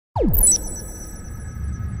The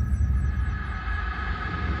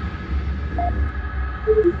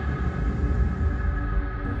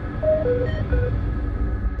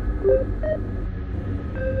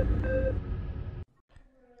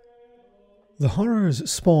horrors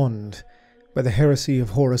spawned by the heresy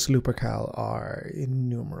of Horus Lupercal are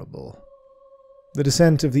innumerable. The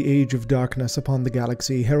descent of the Age of Darkness upon the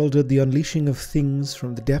galaxy heralded the unleashing of things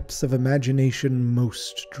from the depths of imagination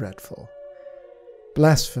most dreadful.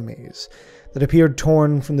 Blasphemies that appeared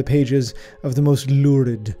torn from the pages of the most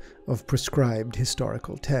lurid of prescribed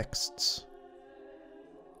historical texts.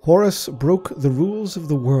 Horus broke the rules of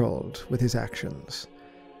the world with his actions.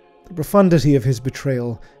 The profundity of his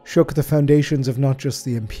betrayal shook the foundations of not just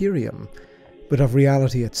the Imperium, but of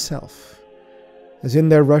reality itself. As in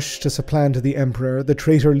their rush to supplant the Emperor, the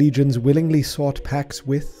traitor legions willingly sought pacts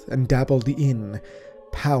with and dabbled in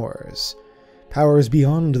powers. Powers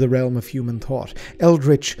beyond the realm of human thought,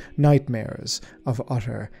 eldritch nightmares of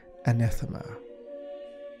utter anathema.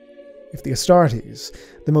 If the Astartes,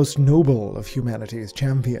 the most noble of humanity's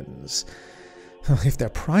champions, if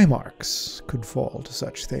their primarchs could fall to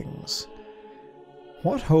such things,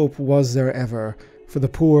 what hope was there ever for the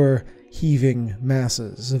poor, heaving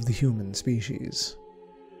masses of the human species?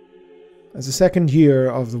 As the second year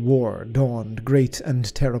of the war dawned great and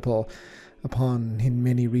terrible upon, in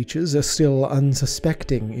many reaches, a still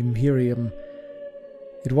unsuspecting Imperium,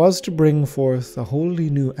 it was to bring forth a wholly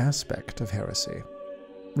new aspect of heresy,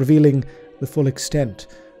 revealing the full extent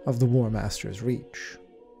of the War Master's reach.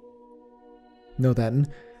 Know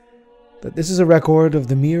then that this is a record of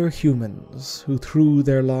the mere humans who threw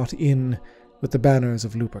their lot in with the banners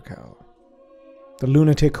of Lupercal, the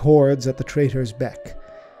lunatic hordes at the traitor's beck,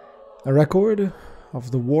 a record of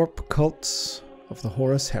the warp cults of the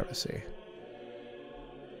Horus Heresy.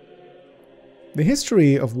 The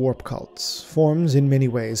history of warp cults forms in many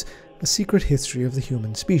ways a secret history of the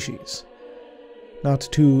human species. Not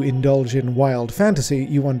to indulge in wild fantasy,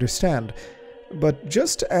 you understand, but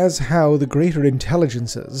just as how the greater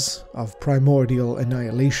intelligences of primordial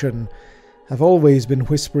annihilation have always been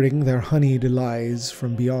whispering their honeyed lies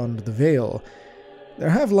from beyond the veil, there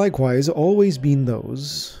have likewise always been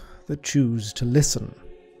those that choose to listen.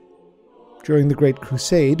 During the Great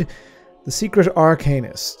Crusade, the secret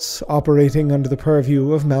arcanists, operating under the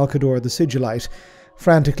purview of Malcador the Sigillite,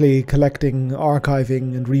 frantically collecting,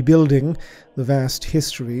 archiving, and rebuilding the vast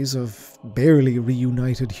histories of barely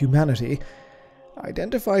reunited humanity,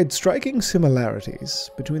 identified striking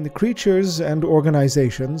similarities between the creatures and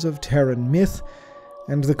organizations of Terran myth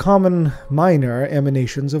and the common minor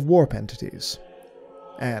emanations of warp entities,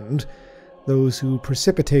 and those who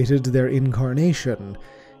precipitated their incarnation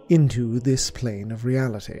into this plane of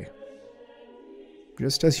reality.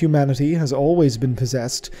 Just as humanity has always been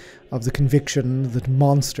possessed of the conviction that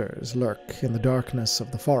monsters lurk in the darkness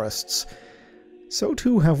of the forests, so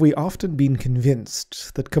too have we often been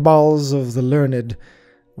convinced that cabals of the learned,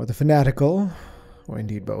 or the fanatical, or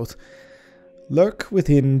indeed both, lurk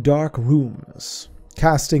within dark rooms,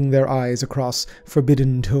 casting their eyes across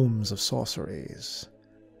forbidden tomes of sorceries.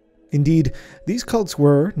 Indeed, these cults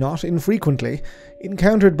were, not infrequently,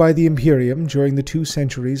 encountered by the Imperium during the 2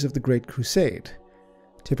 centuries of the Great Crusade.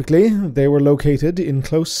 Typically, they were located in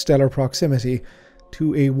close stellar proximity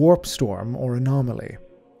to a warp storm or anomaly,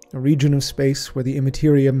 a region of space where the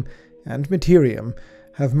immaterium and materium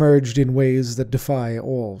have merged in ways that defy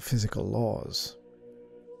all physical laws.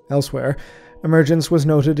 Elsewhere, emergence was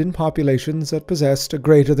noted in populations that possessed a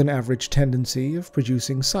greater than average tendency of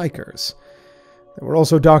producing psychers. There were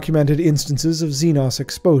also documented instances of Xenos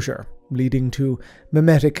exposure, leading to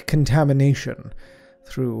mimetic contamination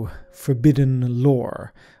through forbidden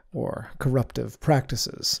lore or corruptive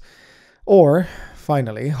practices. Or,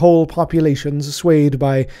 finally, whole populations swayed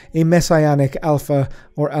by a messianic alpha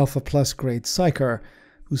or alpha plus grade psyker,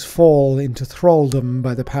 whose fall into thraldom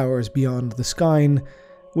by the powers beyond the skyne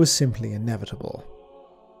was simply inevitable.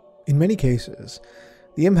 In many cases,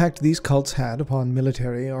 the impact these cults had upon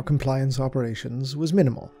military or compliance operations was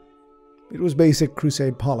minimal. It was basic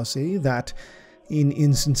Crusade policy that, in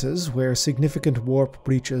instances where significant warp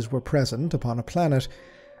breaches were present upon a planet,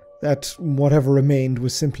 that whatever remained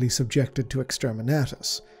was simply subjected to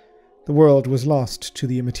exterminatus. The world was lost to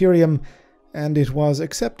the immaterium, and it was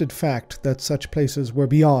accepted fact that such places were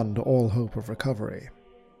beyond all hope of recovery.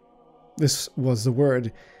 This was the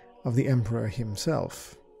word of the Emperor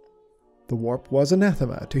himself. The warp was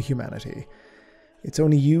anathema to humanity, its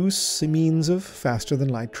only use a means of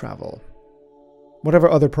faster-than-light travel. Whatever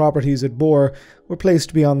other properties it bore were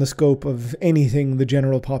placed beyond the scope of anything the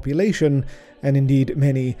general population, and indeed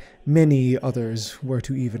many, many others, were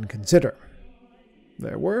to even consider.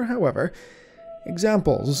 There were, however,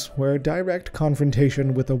 examples where direct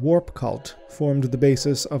confrontation with a warp cult formed the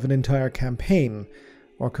basis of an entire campaign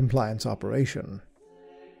or compliance operation.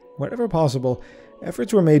 Wherever possible,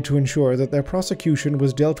 efforts were made to ensure that their prosecution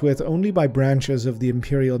was dealt with only by branches of the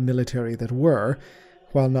Imperial military that were,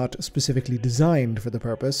 while not specifically designed for the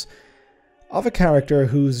purpose, of a character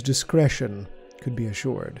whose discretion could be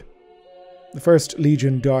assured. The First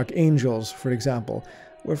Legion Dark Angels, for example,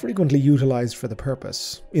 were frequently utilized for the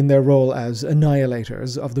purpose, in their role as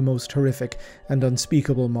annihilators of the most horrific and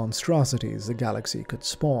unspeakable monstrosities the galaxy could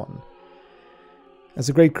spawn. As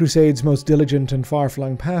the Great Crusade's most diligent and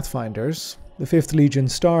far-flung pathfinders, the 5th Legion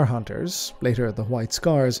Star Hunters, later the White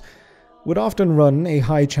Scars, would often run a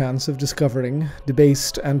high chance of discovering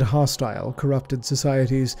debased and hostile corrupted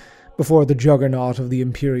societies before the juggernaut of the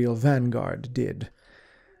Imperial Vanguard did.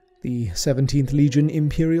 The 17th Legion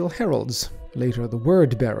Imperial Heralds, later the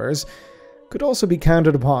Word-Bearers, could also be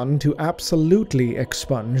counted upon to absolutely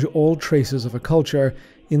expunge all traces of a culture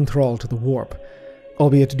in thrall to the warp,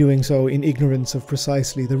 albeit doing so in ignorance of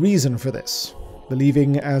precisely the reason for this,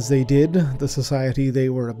 believing as they did the society they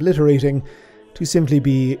were obliterating to simply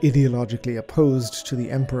be ideologically opposed to the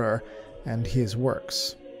Emperor and his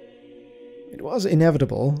works. It was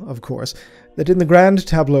inevitable, of course, that in the grand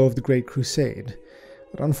tableau of the Great Crusade,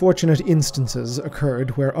 that unfortunate instances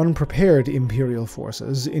occurred where unprepared Imperial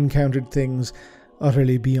forces encountered things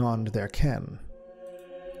utterly beyond their ken.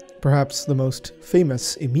 Perhaps the most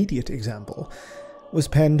famous immediate example was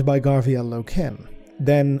penned by Garviel Loken,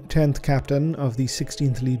 then 10th captain of the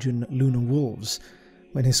 16th Legion Luna Wolves,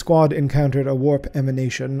 when his squad encountered a warp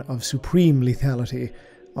emanation of supreme lethality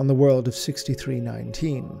on the world of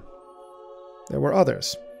 6319. There were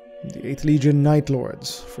others. The 8th Legion Night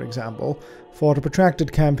Lords, for example, fought a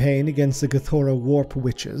protracted campaign against the Gathora Warp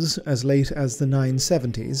Witches as late as the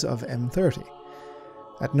 970s of M30.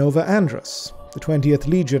 At Nova Andros, the 20th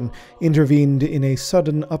Legion intervened in a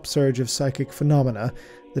sudden upsurge of psychic phenomena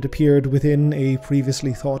that appeared within a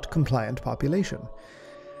previously thought compliant population.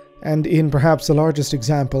 And in perhaps the largest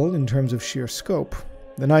example in terms of sheer scope,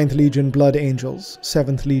 the 9th Legion Blood Angels,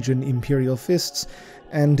 7th Legion Imperial Fists,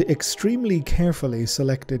 and extremely carefully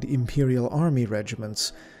selected Imperial Army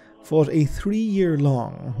regiments fought a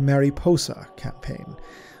 3-year-long Mariposa campaign,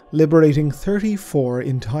 liberating 34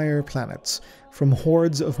 entire planets from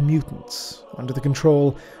hordes of mutants under the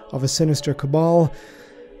control of a sinister cabal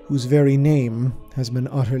whose very name has been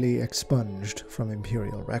utterly expunged from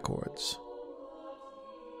Imperial records.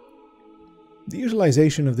 The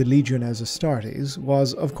utilization of the Legion as Astartes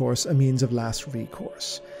was, of course, a means of last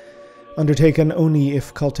recourse, undertaken only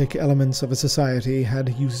if cultic elements of a society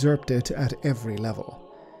had usurped it at every level.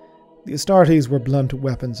 The Astartes were blunt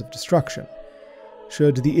weapons of destruction.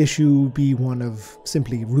 Should the issue be one of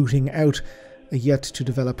simply rooting out a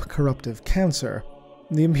yet-to-develop corruptive cancer,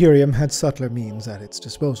 the Imperium had subtler means at its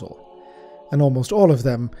disposal, and almost all of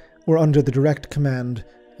them were under the direct command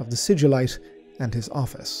of the Sigillite and his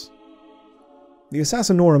office. The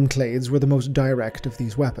Assassinorum clades were the most direct of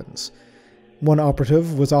these weapons. One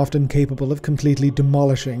operative was often capable of completely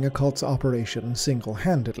demolishing a cult's operation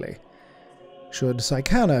single-handedly. Should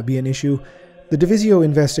Psychana be an issue, the Divisio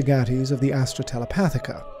Investigatis of the Astra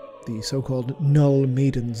Telepathica, the so-called Null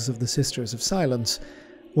Maidens of the Sisters of Silence,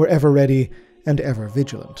 were ever ready and ever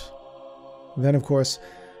vigilant. Then, of course,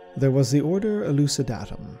 there was the Order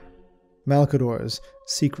Elucidatum, Malcador's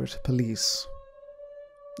secret police.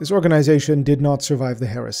 This organization did not survive the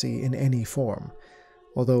heresy in any form,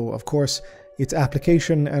 although, of course, its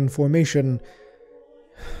application and formation,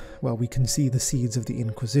 well, we can see the seeds of the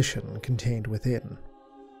Inquisition contained within.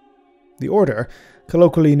 The Order,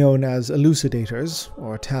 colloquially known as Elucidators,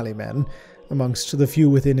 or Tallymen, amongst the few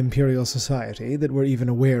within Imperial society that were even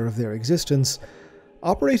aware of their existence,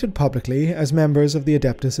 operated publicly as members of the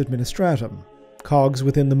Adeptus Administratum, cogs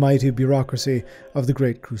within the mighty bureaucracy of the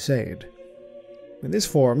Great Crusade. In this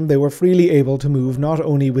form, they were freely able to move not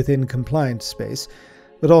only within compliant space,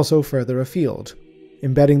 but also further afield,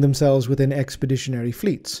 embedding themselves within expeditionary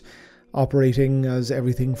fleets, operating as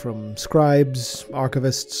everything from scribes,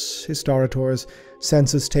 archivists, historitors,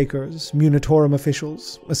 census takers, munitorum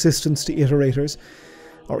officials, assistants to iterators,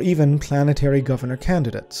 or even planetary governor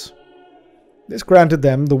candidates. This granted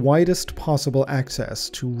them the widest possible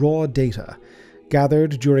access to raw data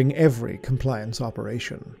gathered during every compliance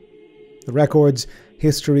operation. The records,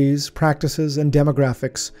 histories, practices, and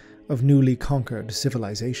demographics of newly conquered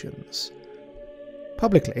civilizations.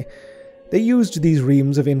 Publicly, they used these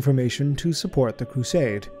reams of information to support the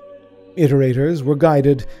crusade. Iterators were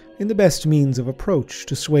guided in the best means of approach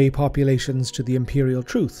to sway populations to the imperial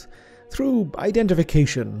truth, through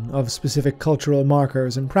identification of specific cultural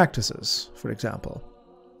markers and practices, for example.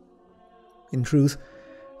 In truth,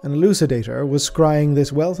 an elucidator was scrying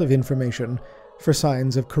this wealth of information for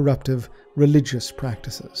signs of corruptive religious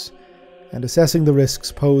practices, and assessing the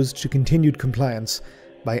risks posed to continued compliance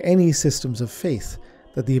by any systems of faith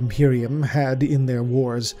that the Imperium had in their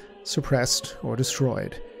wars suppressed or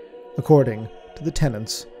destroyed, according to the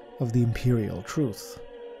tenets of the Imperial truth.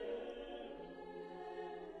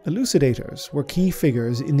 Elucidators were key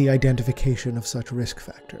figures in the identification of such risk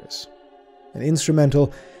factors, and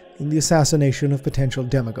instrumental in the assassination of potential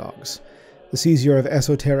demagogues, the seizure of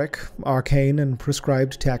esoteric, arcane, and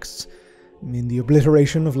prescribed texts, in the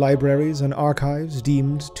obliteration of libraries and archives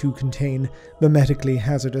deemed to contain memetically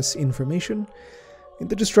hazardous information, in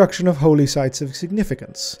the destruction of holy sites of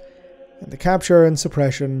significance, and the capture and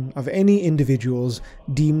suppression of any individuals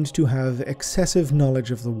deemed to have excessive knowledge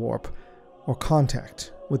of the warp or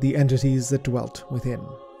contact with the entities that dwelt within.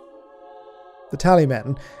 The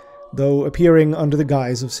tallymen, though appearing under the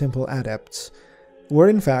guise of simple adepts, were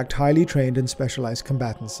in fact highly trained and specialized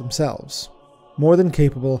combatants themselves, more than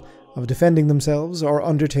capable of defending themselves or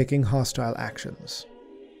undertaking hostile actions.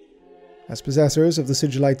 As possessors of the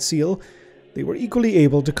Sigillite seal, they were equally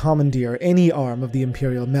able to commandeer any arm of the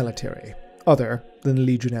Imperial military, other than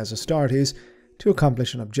the Legiones Astartes, to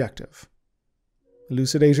accomplish an objective.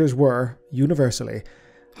 Elucidators were, universally,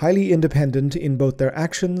 highly independent in both their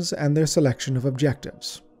actions and their selection of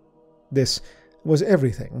objectives. This was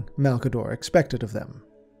everything Malcador expected of them.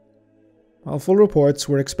 While full reports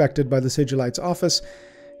were expected by the Sigillite's office,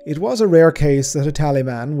 it was a rare case that a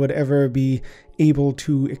tallyman would ever be able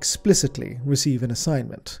to explicitly receive an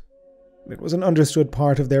assignment. It was an understood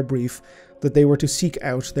part of their brief that they were to seek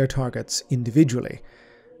out their targets individually,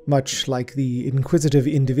 much like the inquisitive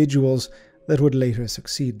individuals that would later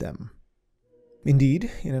succeed them. Indeed,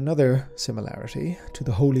 in another similarity to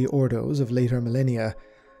the holy ordos of later millennia,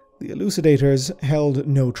 the elucidators held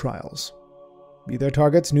no trials. Be their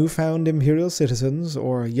targets newfound Imperial citizens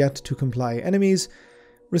or yet-to-comply enemies,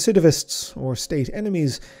 recidivists or state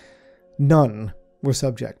enemies, none were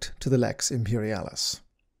subject to the Lex Imperialis.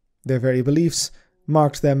 Their very beliefs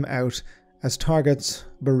marked them out as targets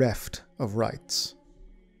bereft of rights.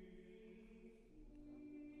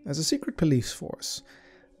 As a secret police force,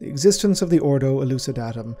 the existence of the Order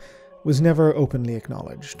Elucidatum was never openly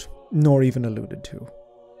acknowledged, nor even alluded to.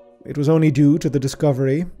 It was only due to the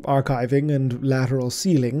discovery, archiving, and lateral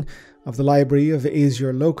sealing of the library of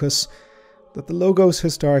Azure Locus that the Logos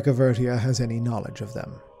Historica Vertia has any knowledge of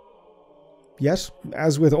them. Yet,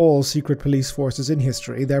 as with all secret police forces in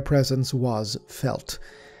history, their presence was felt,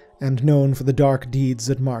 and known for the dark deeds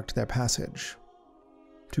that marked their passage.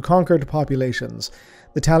 To conquered populations,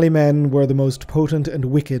 the tallymen were the most potent and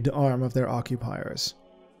wicked arm of their occupiers.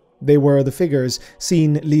 They were the figures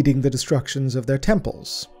seen leading the destructions of their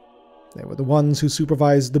temples. They were the ones who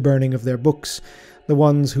supervised the burning of their books, the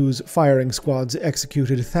ones whose firing squads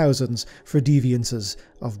executed thousands for deviances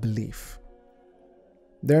of belief.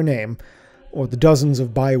 Their name, or the dozens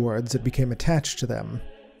of bywords that became attached to them,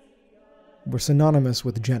 were synonymous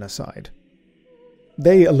with genocide.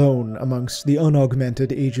 They alone, amongst the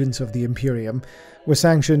unaugmented agents of the Imperium, were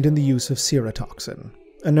sanctioned in the use of serotoxin,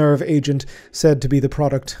 a nerve agent said to be the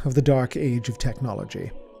product of the dark age of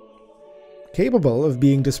technology. Capable of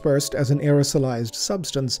being dispersed as an aerosolized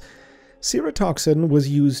substance, serotoxin was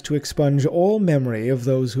used to expunge all memory of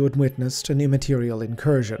those who had witnessed an immaterial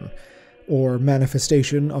incursion, or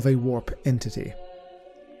manifestation of a warp entity.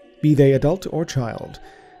 Be they adult or child,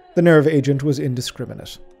 the nerve agent was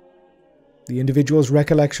indiscriminate. The individual's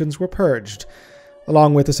recollections were purged,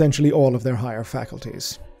 along with essentially all of their higher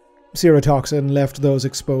faculties. Serotoxin left those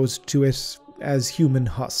exposed to it as human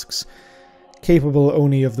husks, capable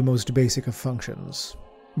only of the most basic of functions,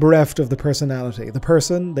 bereft of the personality, the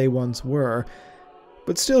person they once were,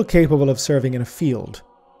 but still capable of serving in a field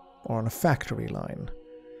or on a factory line.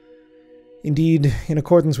 Indeed, in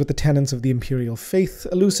accordance with the tenets of the Imperial faith,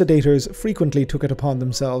 elucidators frequently took it upon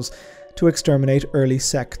themselves to exterminate early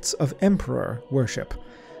sects of emperor worship,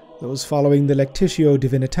 those following the Lectitio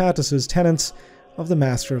Divinitatis' tenets of the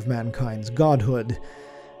Master of Mankind's godhood,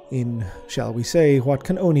 in, shall we say, what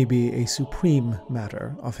can only be a supreme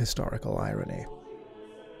matter of historical irony.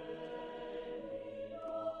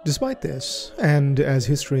 Despite this, and as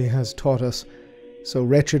history has taught us so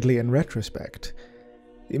wretchedly in retrospect,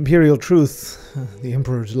 the Imperial truth, the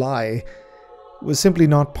Emperor's lie, was simply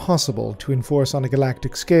not possible to enforce on a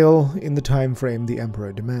galactic scale in the time frame the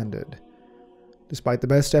Emperor demanded. Despite the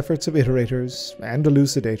best efforts of iterators and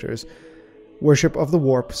elucidators, worship of the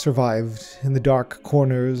warp survived in the dark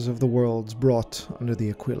corners of the worlds brought under the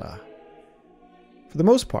Aquila. For the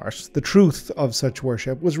most part, the truth of such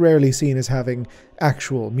worship was rarely seen as having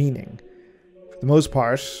actual meaning. For the most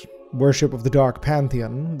part, worship of the Dark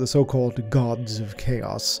Pantheon, the so-called gods of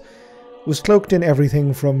chaos, was cloaked in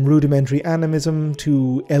everything from rudimentary animism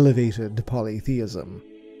to elevated polytheism.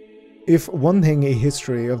 If one thing a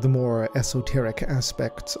history of the more esoteric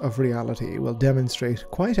aspects of reality will demonstrate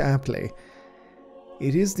quite aptly,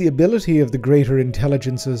 it is the ability of the greater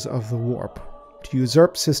intelligences of the warp to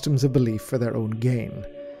usurp systems of belief for their own gain,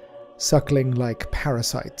 suckling like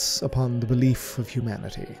parasites upon the belief of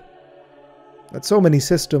humanity. That so many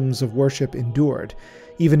systems of worship endured,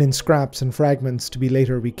 even in scraps and fragments to be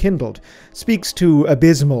later rekindled, speaks to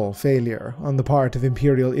abysmal failure on the part of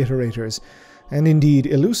Imperial iterators, and indeed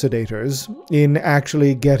elucidators, in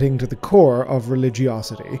actually getting to the core of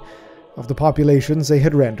religiosity of the populations they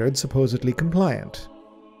had rendered supposedly compliant.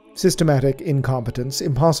 Systematic incompetence,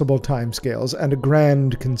 impossible timescales, and a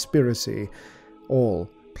grand conspiracy all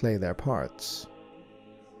play their parts.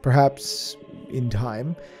 Perhaps, in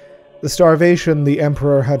time, the starvation the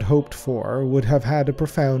Emperor had hoped for would have had a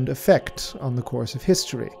profound effect on the course of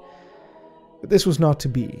history. But this was not to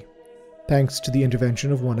be, thanks to the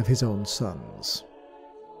intervention of one of his own sons.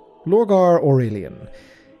 Lorgar Aurelian,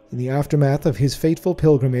 in the aftermath of his fateful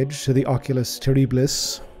pilgrimage to the Oculus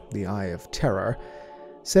Terribilis, the Eye of Terror,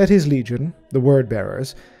 set his legion, the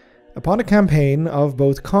Word-Bearers, upon a campaign of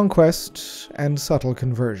both conquest and subtle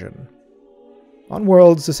conversion. On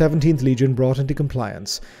worlds the 17th Legion brought into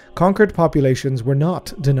compliance, conquered populations were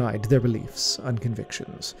not denied their beliefs and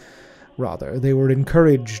convictions. Rather, they were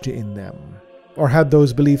encouraged in them, or had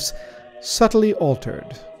those beliefs subtly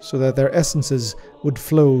altered so that their essences would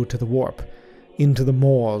flow to the warp, into the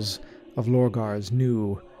maws of Lorgar's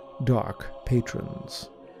new, dark patrons.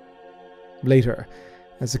 Later,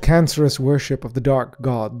 as the cancerous worship of the dark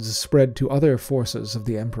gods spread to other forces of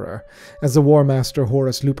the Emperor, as the War Master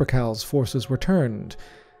Horus Lupercal's forces were turned,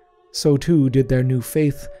 so too did their new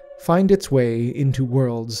faith find its way into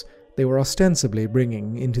worlds they were ostensibly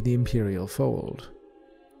bringing into the Imperial fold.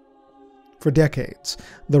 For decades,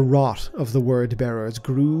 the rot of the Word-Bearers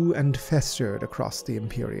grew and festered across the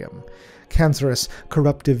Imperium, cancerous,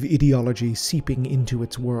 corruptive ideology seeping into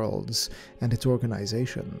its worlds and its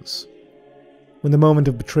organizations. When the moment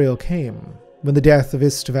of betrayal came, when the death of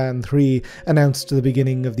Istvan III announced the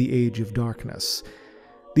beginning of the Age of Darkness,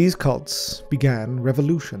 these cults began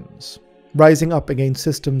revolutions, rising up against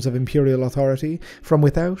systems of imperial authority from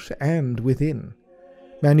without and within.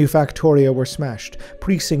 Manufactoria were smashed,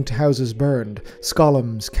 precinct houses burned,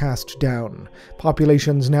 scolums cast down,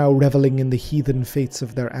 populations now reveling in the heathen faiths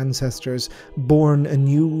of their ancestors, born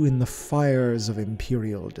anew in the fires of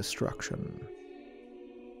imperial destruction.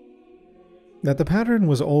 That the pattern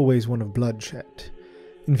was always one of bloodshed,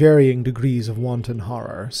 in varying degrees of wanton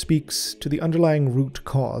horror, speaks to the underlying root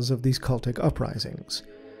cause of these cultic uprisings.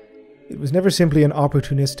 It was never simply an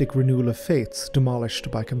opportunistic renewal of faiths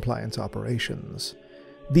demolished by compliance operations.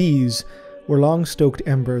 These were long-stoked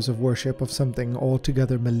embers of worship of something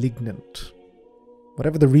altogether malignant.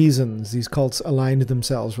 Whatever the reasons these cults aligned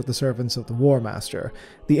themselves with the servants of the War Master,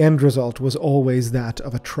 the end result was always that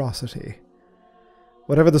of atrocity.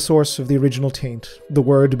 Whatever the source of the original taint, the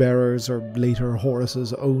Word-Bearers, or later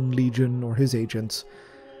Horus's own legion or his agents,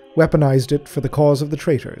 weaponized it for the cause of the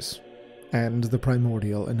traitors and the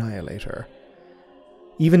primordial annihilator.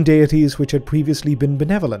 Even deities which had previously been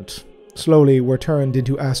benevolent slowly were turned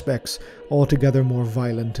into aspects altogether more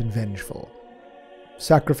violent and vengeful.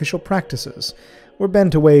 Sacrificial practices were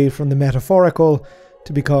bent away from the metaphorical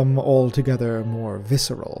to become altogether more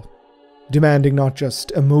visceral, demanding not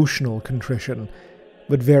just emotional contrition,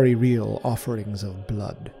 but very real offerings of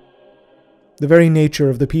blood. The very nature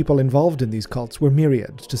of the people involved in these cults were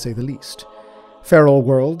myriad, to say the least. Feral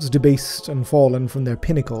worlds, debased and fallen from their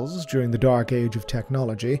pinnacles during the dark age of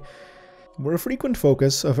technology, were a frequent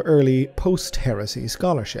focus of early post-heresy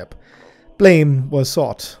scholarship. Blame was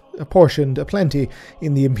sought, apportioned aplenty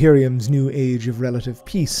in the Imperium's new age of relative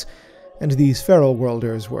peace, and these feral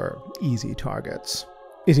worlders were easy targets.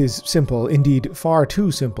 It is simple, indeed far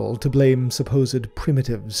too simple, to blame supposed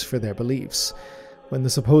primitives for their beliefs, when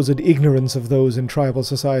the supposed ignorance of those in tribal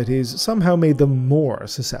societies somehow made them more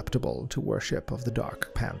susceptible to worship of the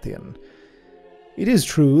Dark Pantheon. It is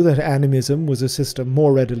true that animism was a system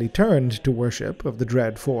more readily turned to worship of the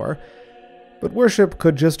Dread Four, but worship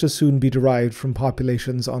could just as soon be derived from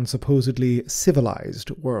populations on supposedly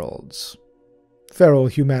civilized worlds. Feral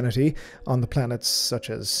humanity on the planets such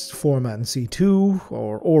as Forman C2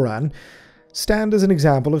 or Oran stand as an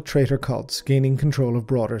example of traitor cults gaining control of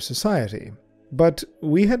broader society. But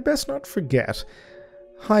we had best not forget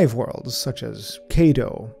hive worlds such as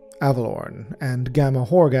Kado, Avalorn, and Gamma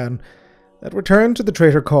Horgan that returned to the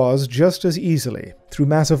traitor cause just as easily through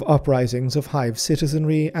massive uprisings of Hive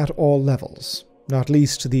citizenry at all levels, not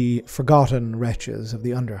least the forgotten wretches of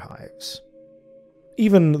the Underhives.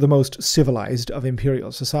 Even the most civilized of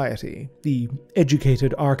Imperial society, the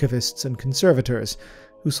educated archivists and conservators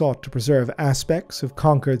who sought to preserve aspects of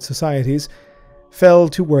conquered societies, fell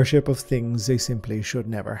to worship of things they simply should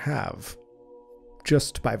never have,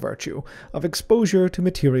 just by virtue of exposure to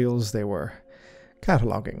materials they were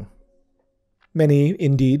cataloguing. Many,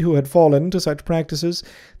 indeed, who had fallen to such practices,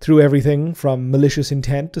 through everything from malicious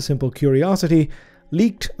intent to simple curiosity,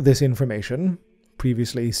 leaked this information,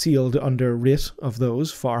 previously sealed under writ of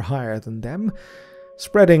those far higher than them,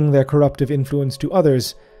 spreading their corruptive influence to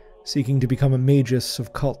others, seeking to become a magus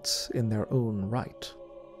of cults in their own right.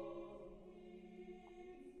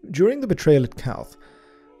 During the betrayal at Calth,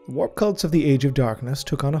 the warp cults of the Age of Darkness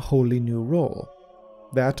took on a wholly new role,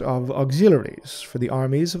 that of auxiliaries for the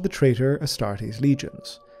armies of the traitor Astartes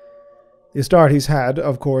legions. The Astartes had,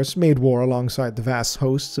 of course, made war alongside the vast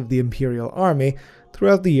hosts of the Imperial army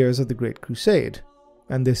throughout the years of the Great Crusade,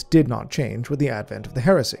 and this did not change with the advent of the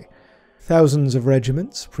heresy. Thousands of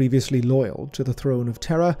regiments, previously loyal to the throne of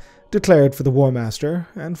Terra, declared for the War Master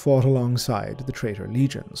and fought alongside the traitor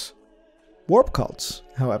legions. Warp cults,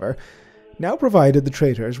 however, now provided the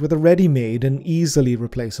traitors with a ready-made and easily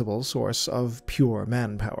replaceable source of pure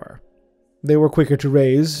manpower. They were quicker to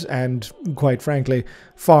raise and, quite frankly,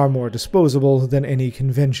 far more disposable than any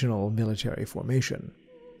conventional military formation.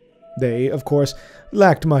 They, of course,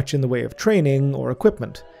 lacked much in the way of training or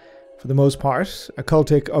equipment. For the most part, a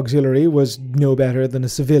cultic auxiliary was no better than a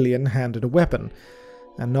civilian handed a weapon,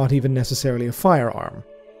 and not even necessarily a firearm.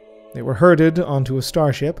 They were herded onto a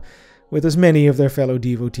starship with as many of their fellow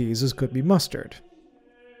devotees as could be mustered.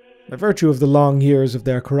 By virtue of the long years of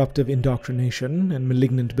their corruptive indoctrination and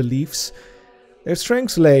malignant beliefs, their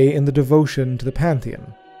strengths lay in the devotion to the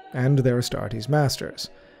Pantheon and their Astartes masters.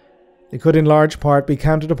 They could in large part be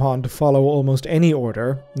counted upon to follow almost any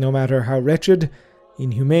order, no matter how wretched,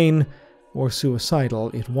 inhumane, or suicidal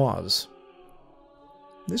it was.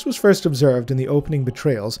 This was first observed in the opening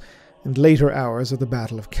betrayals and later hours of the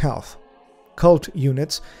Battle of Calth. Cult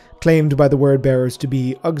units, claimed by the word-bearers to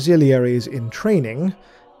be auxiliaries in training,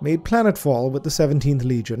 made planetfall with the 17th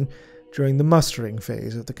Legion during the mustering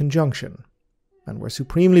phase of the conjunction, and were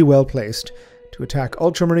supremely well placed to attack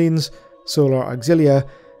Ultramarines, Solar Auxilia,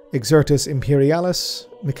 Exertus Imperialis,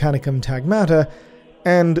 Mechanicum Tagmata,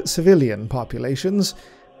 and civilian populations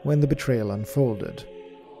when the betrayal unfolded.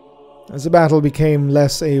 As the battle became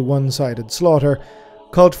less a one-sided slaughter,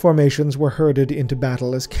 cult formations were herded into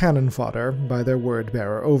battle as cannon fodder by their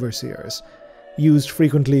word-bearer overseers, used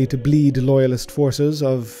frequently to bleed loyalist forces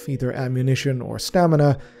of either ammunition or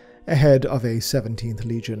stamina ahead of a 17th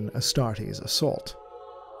Legion Astartes assault.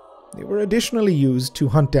 They were additionally used to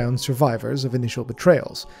hunt down survivors of initial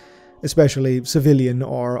betrayals, especially civilian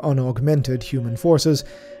or unaugmented human forces,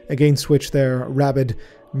 against which their rabid,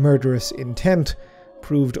 murderous intent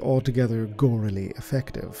proved altogether gorily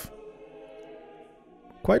effective.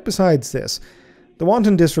 Quite besides this, the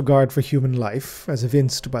wanton disregard for human life, as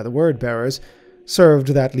evinced by the word-bearers, served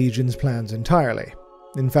that legion's plans entirely,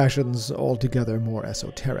 in fashions altogether more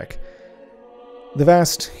esoteric. The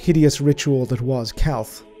vast, hideous ritual that was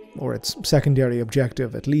Calth, or its secondary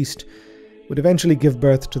objective at least, would eventually give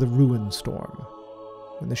birth to the Ruin Storm,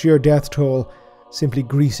 and the sheer death toll simply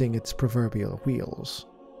greasing its proverbial wheels.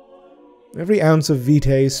 Every ounce of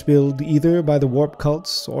vitae spilled either by the warp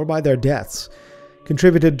cults or by their deaths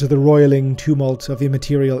contributed to the roiling tumult of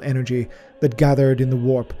immaterial energy that gathered in the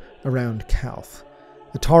warp around Calth,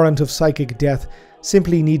 the torrent of psychic death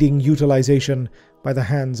simply needing utilization by the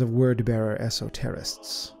hands of word-bearer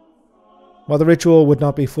esoterists. While the ritual would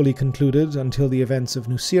not be fully concluded until the events of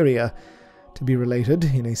Nuceria, to be related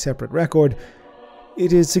in a separate record,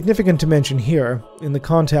 it is significant to mention here in the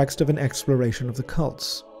context of an exploration of the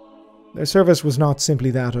cults. Their service was not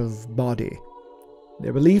simply that of body.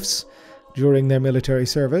 Their beliefs, during their military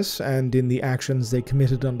service and in the actions they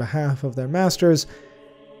committed on behalf of their masters,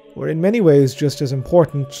 were in many ways just as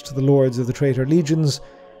important to the lords of the traitor legions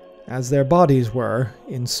as their bodies were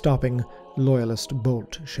in stopping loyalist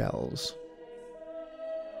bolt shells.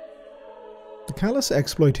 The callous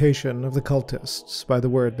exploitation of the cultists by the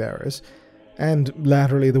word-bearers, and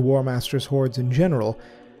latterly the War Master's hordes in general,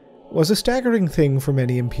 was a staggering thing for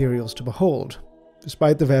many Imperials to behold,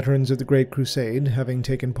 despite the veterans of the Great Crusade having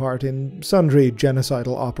taken part in sundry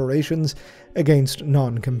genocidal operations against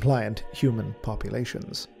non-compliant human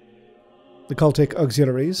populations. The cultic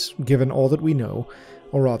auxiliaries, given all that we know,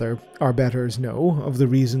 or rather our betters know, of the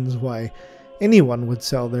reasons why anyone would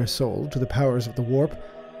sell their soul to the powers of the warp,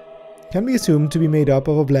 can be assumed to be made up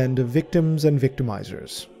of a blend of victims and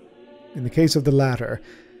victimizers. In the case of the latter,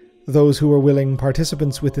 those who were willing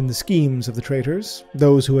participants within the schemes of the traitors,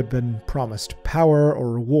 those who had been promised power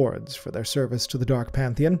or rewards for their service to the Dark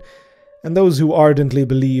Pantheon, and those who ardently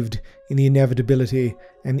believed in the inevitability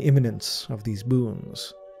and imminence of these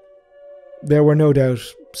boons. There were no doubt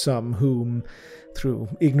some whom, through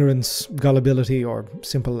ignorance, gullibility, or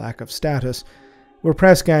simple lack of status, were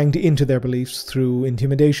press-ganged into their beliefs through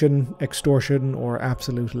intimidation, extortion, or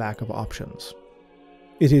absolute lack of options.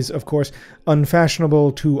 It is, of course,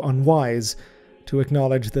 unfashionable to unwise to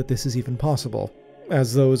acknowledge that this is even possible,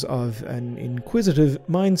 as those of an inquisitive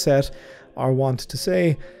mindset are wont to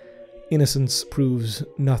say, innocence proves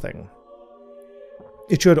nothing.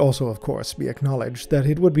 It should also, of course, be acknowledged that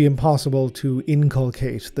it would be impossible to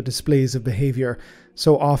inculcate the displays of behavior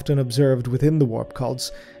so often observed within the warp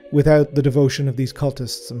cults without the devotion of these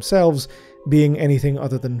cultists themselves being anything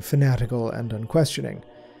other than fanatical and unquestioning.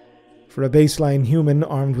 For a baseline human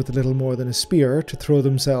armed with little more than a spear to throw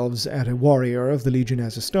themselves at a warrior of the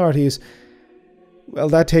Legiones Astartes, well,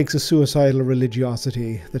 that takes a suicidal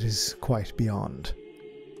religiosity that is quite beyond.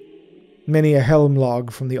 Many a helm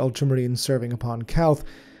log from the Ultramarines serving upon Calth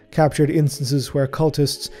captured instances where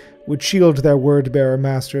cultists would shield their word-bearer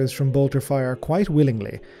masters from bolter fire quite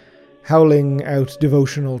willingly, howling out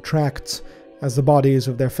devotional tracts as the bodies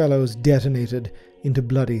of their fellows detonated into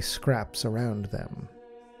bloody scraps around them.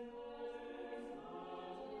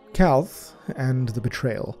 Calth and the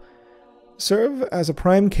Betrayal serve as a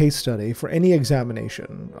prime case study for any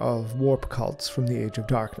examination of warp cults from the Age of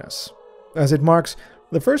Darkness, as it marks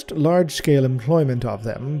the first large-scale employment of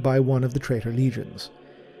them by one of the traitor legions.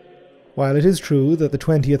 While it is true that the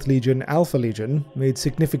 20th Legion, Alpha Legion, made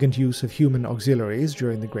significant use of human auxiliaries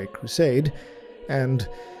during the Great Crusade, and,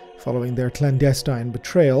 following their clandestine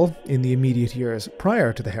betrayal in the immediate years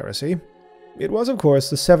prior to the heresy, it was of course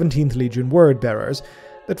the 17th Legion word-bearers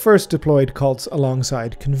that first deployed cults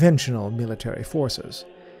alongside conventional military forces.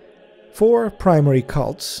 4 primary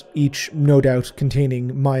cults, each no doubt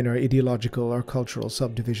containing minor ideological or cultural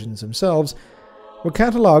subdivisions themselves, were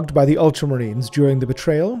catalogued by the Ultramarines during the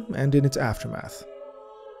betrayal and in its aftermath.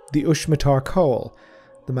 The Ushmitar Cowl,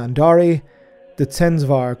 the Mandari, the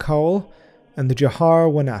Tsenzvar Cowl, and the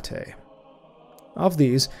Jahar Wanate. Of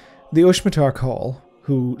these, the Ushmitar Cowl,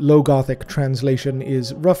 whose Low-Gothic translation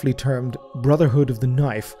is roughly termed Brotherhood of the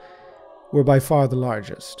Knife, were by far the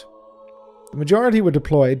largest. The majority were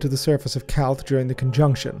deployed to the surface of Calth during the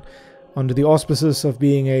Conjunction, under the auspices of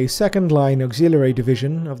being a second-line auxiliary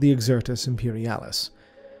division of the Exertus Imperialis.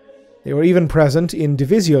 They were even present in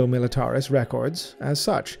Divisio Militaris records as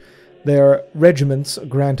such. Their regiments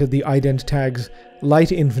granted the ident tags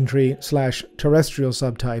Light Infantry / Terrestrial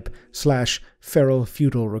Subtype / Feral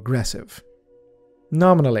Feudal Regressive.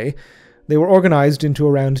 Nominally, they were organized into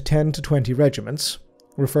around 10 to 20 regiments,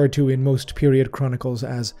 referred to in most period chronicles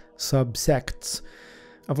as subsects,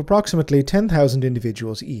 of approximately 10,000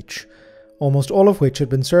 individuals each, almost all of which had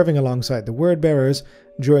been serving alongside the word-bearers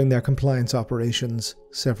during their compliance operations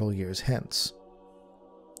several years hence.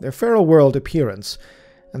 Their feral world appearance,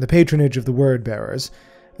 and the patronage of the word-bearers,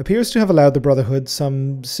 appears to have allowed the Brotherhood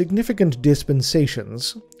some significant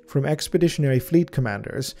dispensations from expeditionary fleet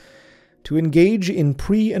commanders to engage in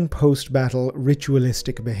pre- and post-battle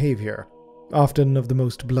ritualistic behavior, often of the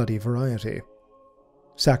most bloody variety.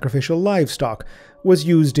 Sacrificial livestock was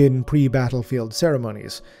used in pre-battlefield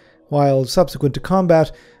ceremonies, while subsequent to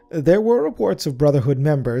combat, there were reports of Brotherhood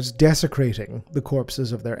members desecrating the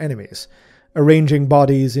corpses of their enemies, arranging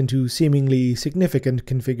bodies into seemingly significant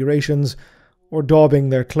configurations, or daubing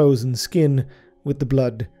their clothes and skin with the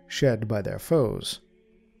blood shed by their foes.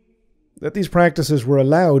 That these practices were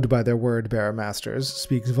allowed by their word-bearer masters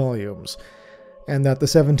speaks volumes, and that the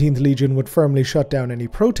 17th Legion would firmly shut down any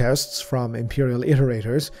protests from Imperial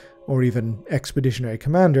iterators, or even expeditionary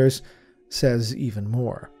commanders, says even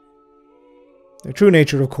more. Their true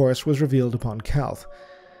nature, of course, was revealed upon Calth,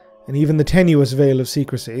 and even the tenuous veil of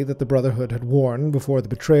secrecy that the Brotherhood had worn before the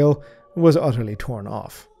betrayal was utterly torn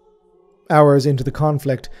off. Hours into the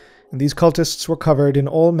conflict, and these cultists were covered in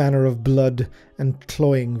all manner of blood and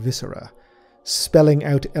cloying viscera, spelling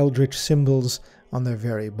out eldritch symbols on their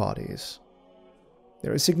very bodies.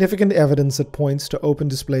 There is significant evidence that points to open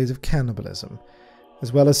displays of cannibalism,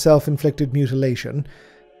 as well as self-inflicted mutilation,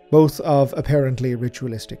 both of apparently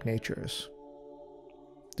ritualistic natures.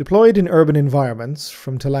 Deployed in urban environments,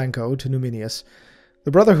 from Telanco to Numinius,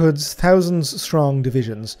 the Brotherhood's thousands-strong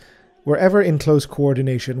divisions were ever in close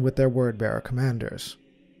coordination with their word-bearer commanders.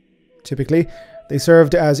 Typically, they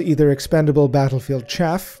served as either expendable battlefield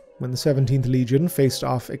chaff, when the 17th Legion faced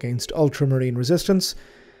off against Ultramarine resistance,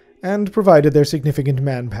 and provided their significant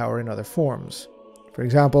manpower in other forms. For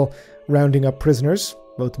example, rounding up prisoners,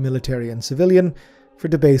 both military and civilian, for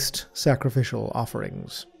debased sacrificial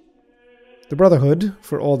offerings. The Brotherhood,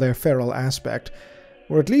 for all their feral aspect,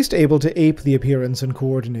 were at least able to ape the appearance and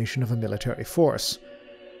coordination of a military force.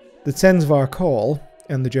 The Tsenzvar Call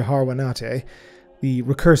and the Jeharwanate, the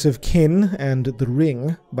Recursive Kin and the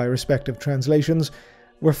Ring, by respective translations,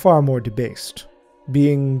 were far more debased,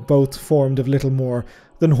 being both formed of little more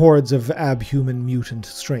than hordes of abhuman mutant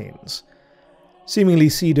strains. Seemingly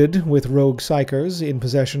seeded with rogue psychers in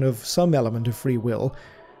possession of some element of free will,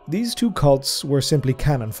 these two cults were simply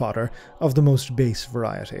cannon fodder of the most base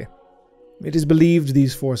variety. It is believed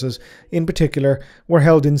these forces, in particular, were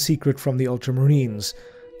held in secret from the Ultramarines,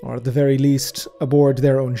 or at the very least, aboard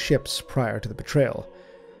their own ships prior to the betrayal.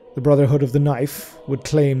 The Brotherhood of the Knife would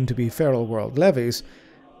claim to be Feral World levies,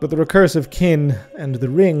 but the Recursive Kin and the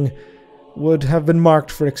Ring would have been marked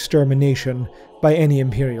for extermination by any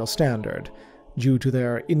Imperial standard, due to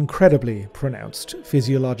their incredibly pronounced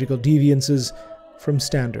physiological deviances from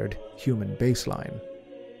standard human baseline.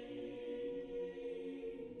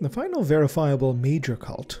 The final verifiable major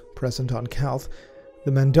cult present on Calth,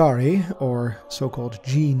 the Mandari, or so-called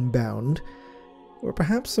gene-bound, were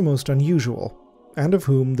perhaps the most unusual, and of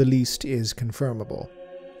whom the least is confirmable.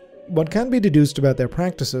 What can be deduced about their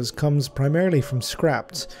practices comes primarily from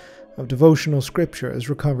scraps of devotional scriptures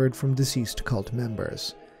recovered from deceased cult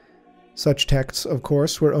members. Such texts, of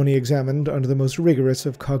course, were only examined under the most rigorous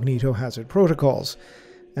of cognito-hazard protocols,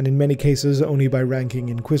 and in many cases only by ranking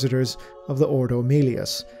inquisitors of the Ordo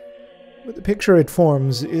Melius. But the picture it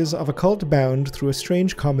forms is of a cult bound through a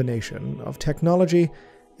strange combination of technology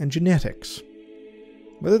and genetics.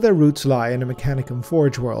 Whether their roots lie in a Mechanicum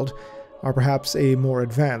Forge world, or perhaps a more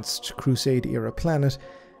advanced Crusade-era planet,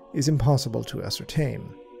 is impossible to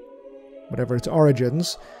ascertain. Whatever its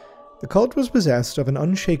origins, the cult was possessed of an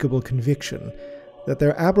unshakable conviction that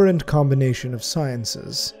their aberrant combination of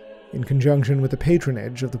sciences, in conjunction with the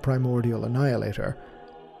patronage of the primordial annihilator,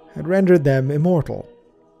 had rendered them immortal,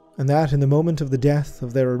 and that in the moment of the death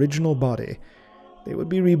of their original body, they would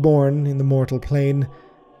be reborn in the mortal plane,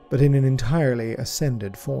 but in an entirely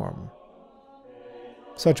ascended form.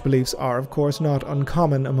 Such beliefs are, of course, not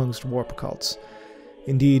uncommon amongst warp cults.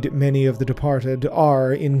 Indeed, many of the departed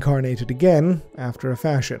are incarnated again after a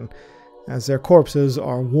fashion, as their corpses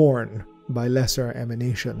are worn by lesser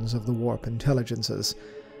emanations of the warp intelligences,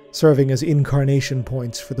 serving as incarnation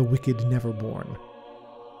points for the wicked Neverborn.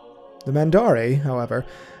 The Mandari, however,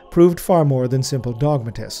 proved far more than simple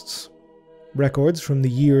dogmatists. Records from the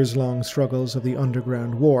years-long struggles of the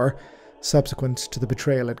Underground War, subsequent to the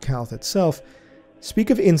betrayal at Calth itself,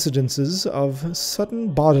 speak of incidences of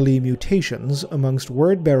sudden bodily mutations amongst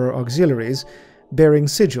word-bearer auxiliaries bearing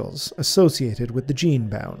sigils associated with the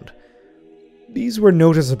gene-bound. These were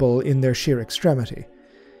noticeable in their sheer extremity.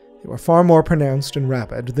 They were far more pronounced and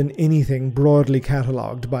rapid than anything broadly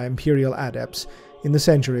catalogued by Imperial adepts in the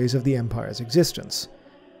centuries of the Empire's existence.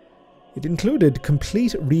 It included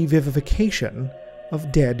complete revivification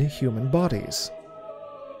of dead human bodies.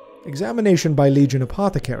 Examination by Legion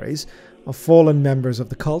apothecaries of fallen members of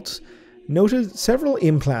the cults noted several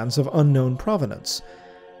implants of unknown provenance,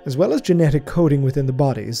 as well as genetic coding within the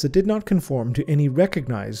bodies that did not conform to any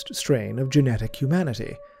recognized strain of genetic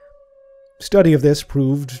humanity. Study of this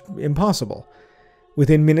proved impossible.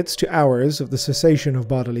 Within minutes to hours of the cessation of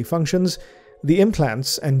bodily functions, the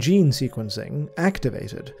implants and gene sequencing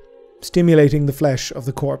activated, stimulating the flesh of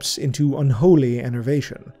the corpse into unholy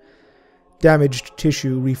enervation. Damaged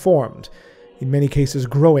tissue reformed, in many cases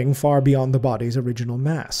growing far beyond the body's original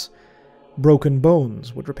mass. Broken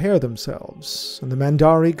bones would repair themselves, and the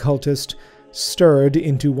Mandari cultist stirred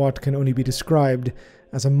into what can only be described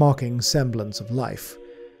as a mocking semblance of life,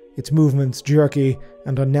 its movements jerky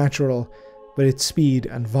and unnatural, but its speed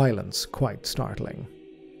and violence quite startling.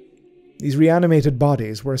 These reanimated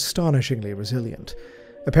bodies were astonishingly resilient,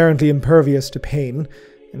 apparently impervious to pain,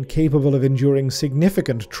 and capable of enduring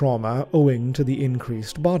significant trauma owing to the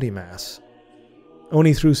increased body mass.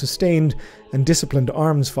 Only through sustained and disciplined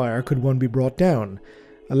arms fire could one be brought down,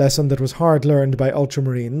 a lesson that was hard learned by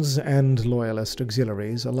Ultramarines and Loyalist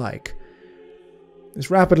auxiliaries alike. This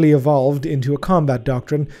rapidly evolved into a combat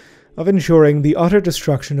doctrine of ensuring the utter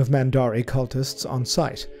destruction of Mandari cultists on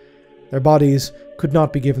sight. Their bodies could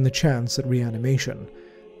not be given the chance at reanimation,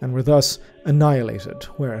 and were thus annihilated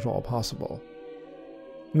where at all possible.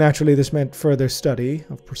 Naturally, this meant further study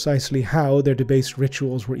of precisely how their debased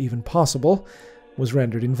rituals were even possible was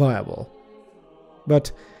rendered inviable.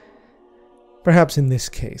 But perhaps in this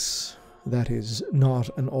case, that is not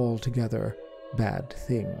an altogether bad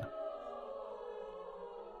thing.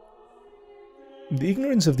 The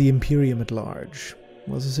ignorance of the Imperium at large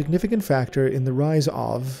was a significant factor in the rise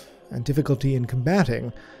of, and difficulty in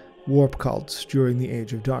combating, warp cults during the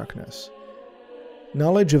Age of Darkness.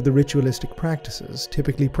 Knowledge of the ritualistic practices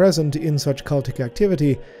typically present in such cultic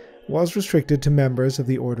activity was restricted to members of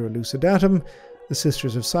the Order Elucidatum, the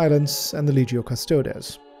Sisters of Silence, and the Legio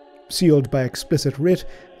Custodes, sealed by explicit writ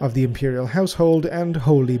of the Imperial household and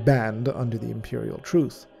wholly banned under the Imperial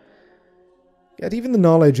truth. Yet even the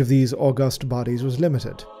knowledge of these august bodies was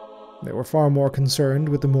limited. They were far more concerned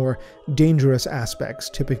with the more dangerous aspects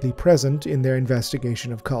typically present in their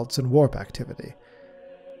investigation of cults and warp activity.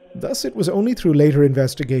 Thus, it was only through later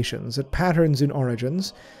investigations that patterns in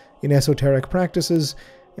origins, in esoteric practices,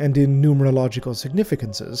 and in numerological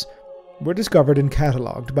significances were discovered and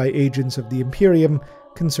catalogued by agents of the Imperium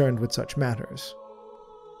concerned with such matters.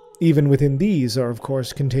 Even within these are of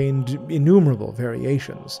course contained innumerable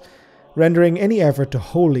variations, rendering any effort to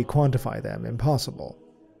wholly quantify them impossible.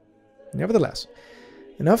 Nevertheless,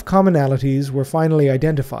 enough commonalities were finally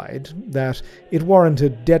identified that it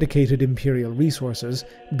warranted dedicated Imperial resources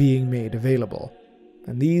being made available,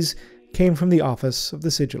 and these came from the office of the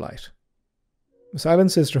Sigillite. The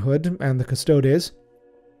Silent Sisterhood and the Custodes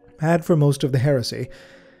had, for most of the heresy,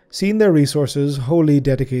 seen their resources wholly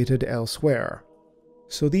dedicated elsewhere,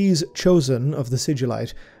 so these chosen of the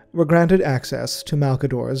Sigillite were granted access to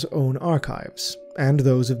Malcador's own archives, and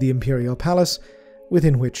those of the Imperial Palace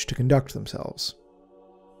within which to conduct themselves.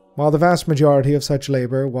 While the vast majority of such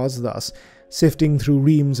labor was thus sifting through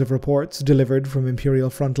reams of reports delivered from Imperial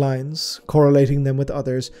front lines, correlating them with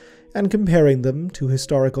others, and comparing them to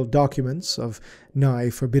historical documents of nigh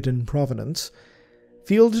forbidden provenance,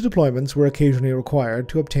 field deployments were occasionally required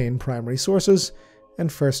to obtain primary sources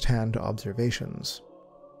and first-hand observations.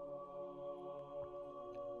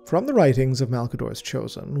 From the writings of Malcador's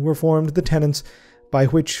Chosen were formed the tenets by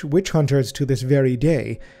which witch hunters to this very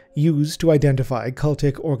day use to identify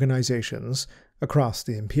cultic organizations across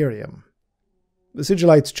the Imperium. The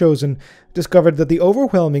Sigillites Chosen discovered that the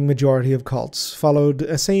overwhelming majority of cults followed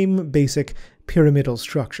a same basic pyramidal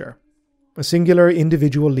structure, a singular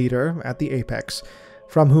individual leader at the apex,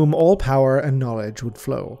 from whom all power and knowledge would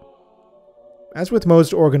flow. As with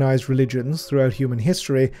most organized religions throughout human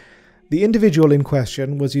history, the individual in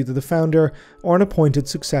question was either the founder or an appointed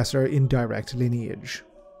successor in direct lineage.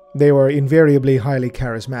 They were invariably highly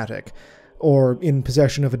charismatic, or in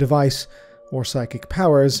possession of a device or psychic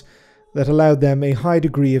powers that allowed them a high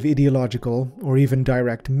degree of ideological or even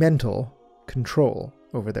direct mental control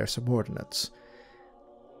over their subordinates.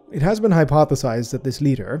 It has been hypothesized that this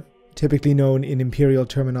leader, typically known in Imperial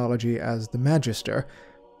terminology as the Magister,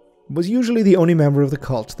 was usually the only member of the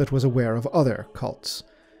cult that was aware of other cults.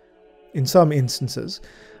 In some instances,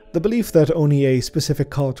 the belief that only a specific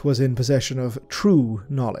cult was in possession of true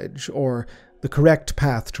knowledge, or the correct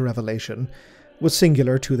path to revelation, was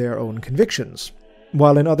singular to their own convictions,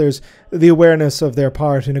 while in others, the awareness of their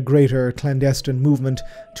part in a greater clandestine movement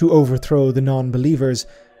to overthrow the non-believers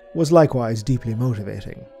was likewise deeply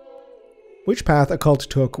motivating. Which path a cult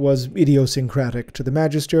took was idiosyncratic to the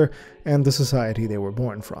Magister and the society they were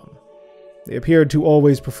born from. They appeared to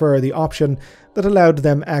always prefer the option that allowed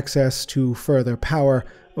them access to further power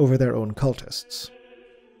over their own cultists.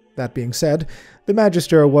 That being said, the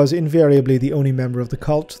Magister was invariably the only member of the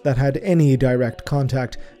cult that had any direct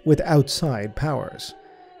contact with outside powers.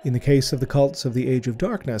 In the case of the cults of the Age of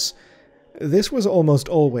Darkness, this was almost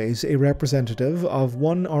always a representative of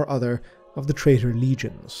one or other of the traitor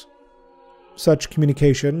legions. Such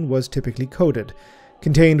communication was typically coded,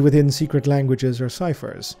 contained within secret languages or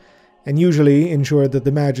ciphers, and usually ensured that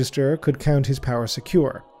the Magister could count his power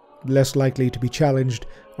secure, less likely to be challenged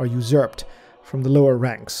or usurped from the lower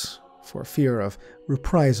ranks for fear of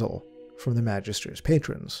reprisal from the Magister's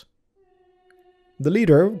patrons. The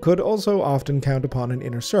leader could also often count upon an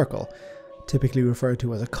inner circle, typically referred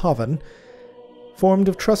to as a coven, formed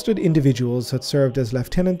of trusted individuals that served as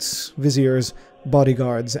lieutenants, viziers,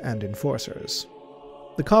 bodyguards, and enforcers.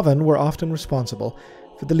 The coven were often responsible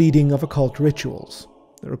for the leading of occult rituals,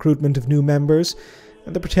 the recruitment of new members,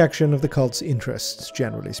 and the protection of the cult's interests,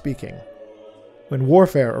 generally speaking. When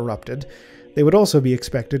warfare erupted, they would also be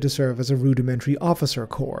expected to serve as a rudimentary officer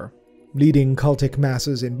corps, leading cultic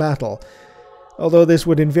masses in battle, although this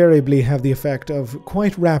would invariably have the effect of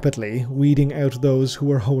quite rapidly weeding out those who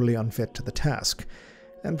were wholly unfit to the task,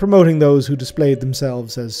 and promoting those who displayed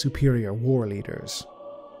themselves as superior war leaders.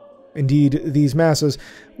 Indeed, these masses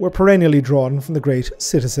were perennially drawn from the great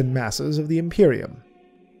citizen masses of the Imperium.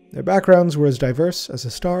 Their backgrounds were as diverse as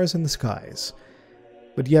the stars in the skies.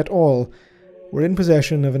 but yet all were in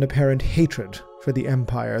possession of an apparent hatred for the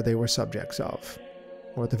empire they were subjects of,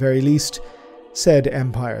 or at the very least, said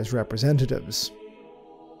empire's representatives.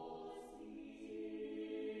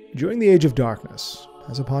 During the Age of Darkness,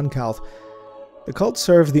 as upon Calth, the cult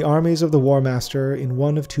served the armies of the War Master in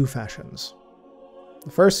one of two fashions.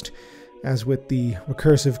 The first, as with the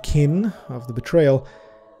recursive kin of the Betrayal,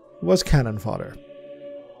 was cannon fodder.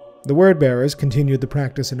 The Word-bearers continued the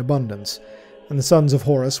practice in abundance, and the sons of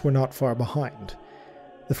Horus were not far behind.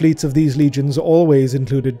 The fleets of these legions always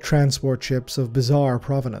included transport ships of bizarre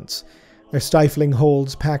provenance, their stifling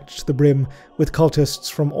holds packed to the brim with cultists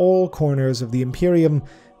from all corners of the Imperium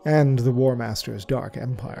and the War Master's Dark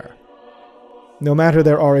Empire. No matter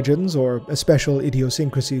their origins or especial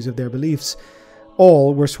idiosyncrasies of their beliefs,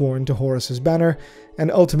 all were sworn to Horus's banner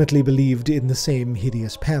and ultimately believed in the same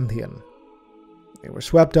hideous pantheon. They were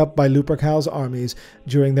swept up by Lupercal's armies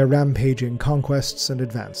during their rampaging conquests and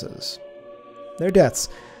advances. Their deaths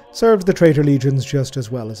served the traitor legions just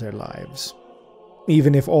as well as their lives,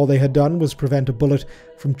 even if all they had done was prevent a bullet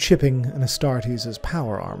from chipping an Astartes'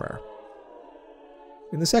 power armor.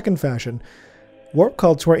 In the second fashion, warp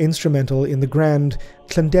cults were instrumental in the grand,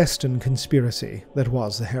 clandestine conspiracy that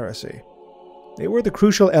was the heresy. They were the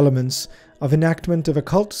crucial elements of enactment of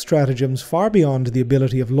occult stratagems far beyond the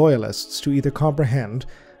ability of loyalists to either comprehend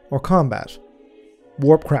or combat.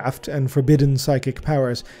 Warpcraft and forbidden psychic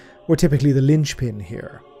powers were typically the linchpin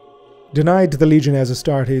here. Denied to the Legiones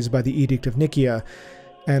Astartes by the Edict of Nicaea,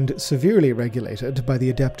 and severely regulated by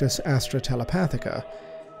the Adeptus Astra Telepathica,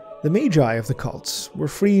 the magi of the cults were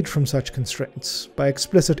freed from such constraints by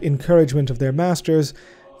explicit encouragement of their masters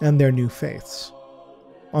and their new faiths.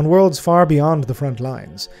 On worlds far beyond the front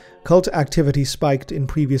lines, cult activity spiked in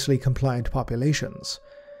previously compliant populations.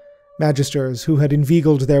 Magisters who had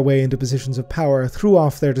inveigled their way into positions of power threw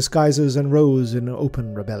off their disguises and rose in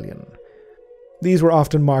open rebellion. These were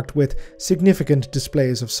often marked with significant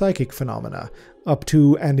displays of psychic phenomena, up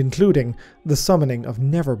to and including the summoning of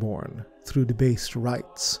Neverborn through debased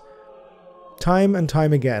rites. Time and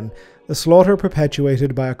time again, the slaughter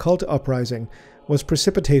perpetuated by a cult uprising was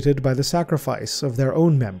precipitated by the sacrifice of their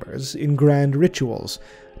own members in grand rituals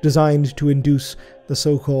designed to induce the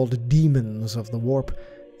so-called demons of the warp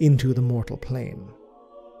into the mortal plane.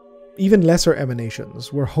 Even lesser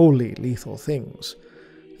emanations were wholly lethal things,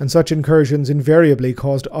 and such incursions invariably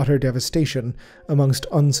caused utter devastation amongst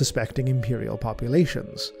unsuspecting Imperial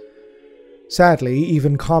populations. Sadly,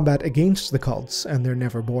 even combat against the cults and their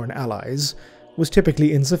never-born allies was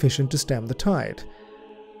typically insufficient to stem the tide.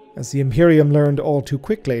 As the Imperium learned all too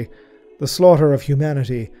quickly, the slaughter of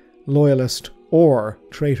humanity, loyalist or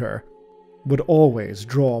traitor, would always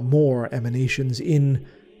draw more emanations in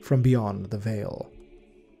from beyond the veil.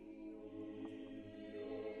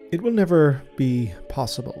 It will never be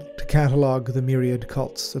possible to catalogue the myriad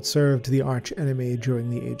cults that served the arch-enemy during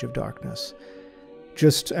the Age of Darkness,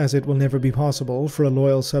 just as it will never be possible for a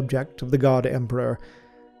loyal subject of the God Emperor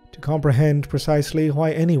to comprehend precisely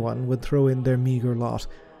why anyone would throw in their meager lot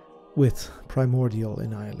with primordial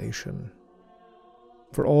annihilation.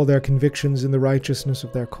 For all their convictions in the righteousness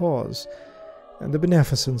of their cause and the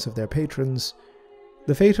beneficence of their patrons,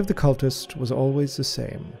 the fate of the cultist was always the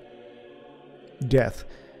same. Death,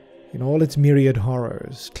 in all its myriad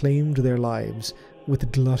horrors, claimed their lives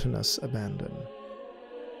with gluttonous abandon.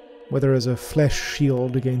 Whether as a flesh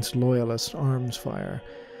shield against loyalist arms fire,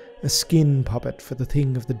 a skin puppet for the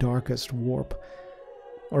thing of the darkest warp,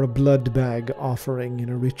 or a blood bag offering in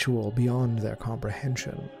a ritual beyond their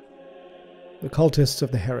comprehension. The cultists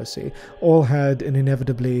of the heresy all had an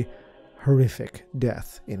inevitably horrific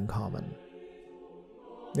death in common.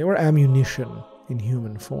 They were ammunition in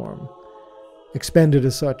human form, expended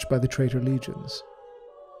as such by the traitor legions.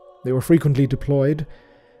 They were frequently deployed,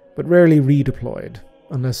 but rarely redeployed,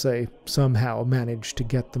 unless they somehow managed to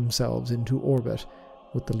get themselves into orbit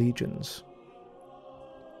with the legions.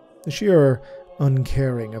 The sheer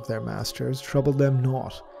uncaring of their masters troubled them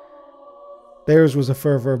not. Theirs was a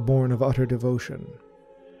fervor born of utter devotion,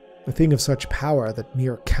 a thing of such power that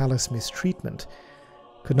mere callous mistreatment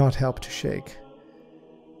could not help to shake.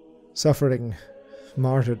 Suffering,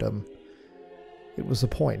 martyrdom, it was the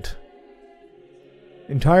point.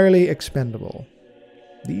 Entirely expendable,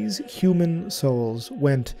 these human souls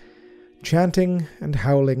went, chanting and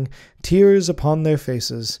howling, tears upon their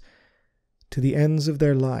faces, to the ends of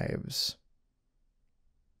their lives.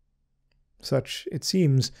 Such, it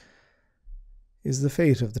seems, is the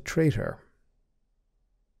fate of the traitor.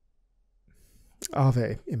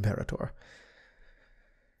 Ave Imperator.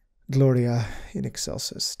 Gloria in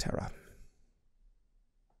excelsis terra.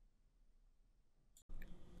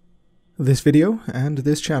 This video and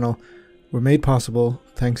this channel were made possible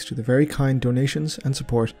thanks to the very kind donations and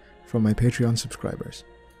support from my Patreon subscribers.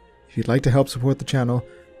 If you'd like to help support the channel,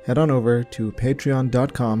 head on over to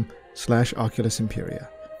patreon.com/Oculus Imperia.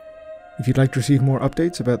 If you'd like to receive more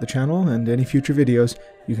updates about the channel and any future videos,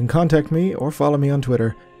 you can contact me or follow me on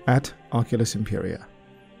Twitter at Oculus Imperia.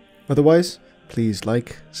 Otherwise, please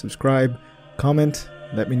like, subscribe, comment,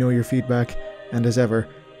 let me know your feedback, and as ever,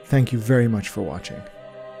 thank you very much for watching.